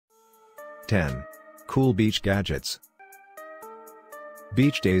10. Cool beach gadgets.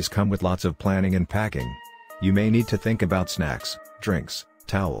 Beach days come with lots of planning and packing. You may need to think about snacks, drinks,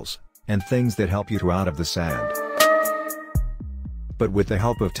 towels, and things that help you to out of the sand. But with the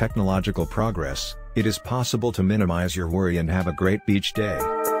help of technological progress, it is possible to minimize your worry and have a great beach day.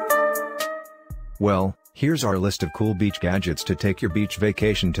 Well, here's our list of cool beach gadgets to take your beach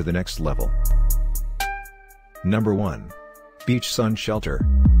vacation to the next level. Number 1. Beach Sun Shelter.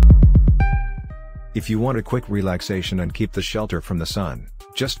 If you want a quick relaxation and keep the shelter from the sun,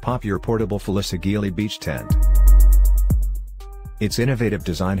 just pop your portable Felicigeely beach tent. Its innovative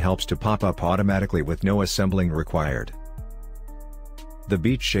design helps to pop up automatically with no assembling required. The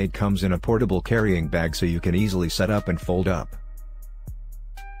beach shade comes in a portable carrying bag so you can easily set up and fold up.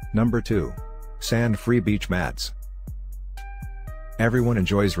 Number 2. Sand-free beach mats. Everyone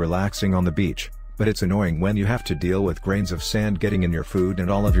enjoys relaxing on the beach, but it's annoying when you have to deal with grains of sand getting in your food and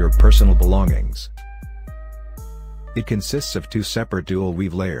all of your personal belongings. It consists of 2 separate dual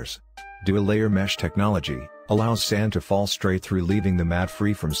weave layers. Dual layer mesh technology allows sand to fall straight through, leaving the mat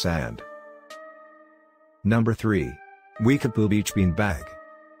free from sand. Number 3. Weekapoo Beach Bean Bag.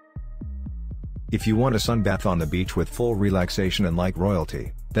 If you want a sunbath on the beach with full relaxation and like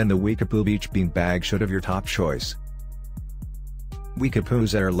royalty, then the Weekapoo Beach Bean Bag should have your top choice.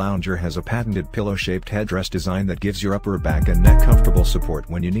 Weekapoo's Air Lounger has a patented pillow-shaped headdress design that gives your upper back and neck comfortable support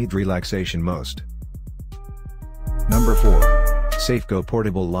when you need relaxation most. Number 4. SAFEGO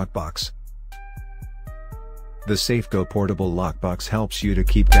Portable Lockbox. The SAFEGO Portable Lockbox helps you to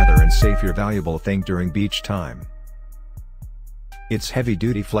keep together and safe your valuable thing during beach time. Its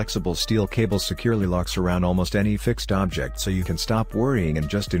heavy-duty flexible steel cable securely locks around almost any fixed object so you can stop worrying and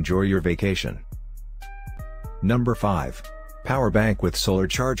just enjoy your vacation. Number 5. Power Bank with Solar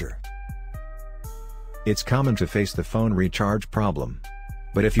Charger. It's common to face the phone recharge problem.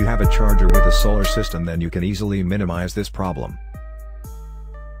 But if you have a charger with a solar system, then you can easily minimize this problem.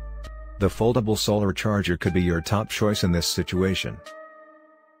 The foldable solar charger could be your top choice in this situation.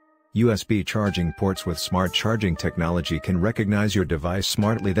 USB charging ports with smart charging technology can recognize your device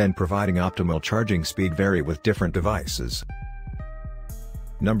smartly, then providing optimal charging speed vary with different devices.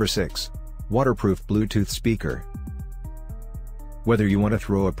 Number 6. Waterproof Bluetooth speaker. Whether you want to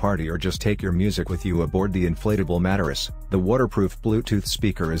throw a party or just take your music with you aboard the inflatable mattress, the waterproof Bluetooth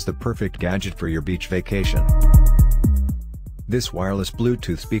speaker is the perfect gadget for your beach vacation. This wireless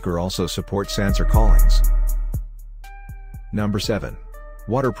Bluetooth speaker also supports answer callings. Number 7.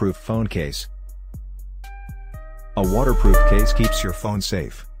 Waterproof phone case. A waterproof case keeps your phone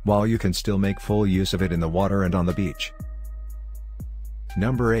safe, while you can still make full use of it in the water and on the beach.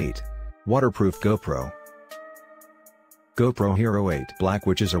 Number 8. Waterproof GoPro. GoPro Hero 8 Black,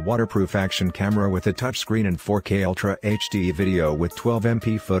 which is a waterproof action camera with a touchscreen and 4K Ultra HD video with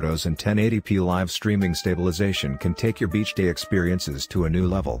 12MP photos and 1080p live streaming stabilization, can take your beach day experiences to a new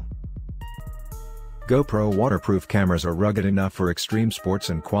level. GoPro waterproof cameras are rugged enough for extreme sports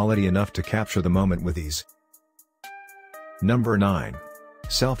and quality enough to capture the moment with ease. Number 9.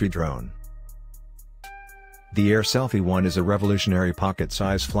 Selfie Drone. The Air Selfie 1 is a revolutionary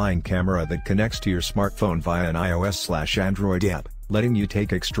pocket-size flying camera that connects to your smartphone via an iOS/Android app, letting you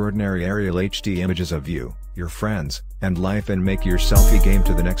take extraordinary aerial HD images of you, your friends, and life and make your selfie game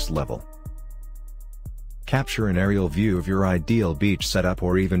to the next level. Capture an aerial view of your ideal beach setup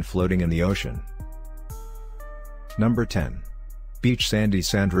or even floating in the ocean. Number 10. Beach Sandy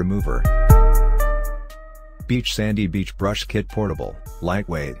Sand Remover. Beach Sandy Beach Brush Kit Portable,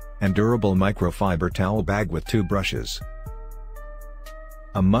 lightweight, and durable microfiber towel bag with 2 brushes.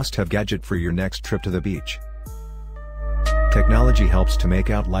 A must-have gadget for your next trip to the beach. Technology helps to make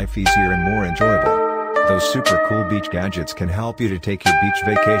out life easier and more enjoyable. Those super cool beach gadgets can help you to take your beach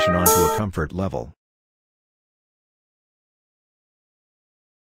vacation onto a comfort level.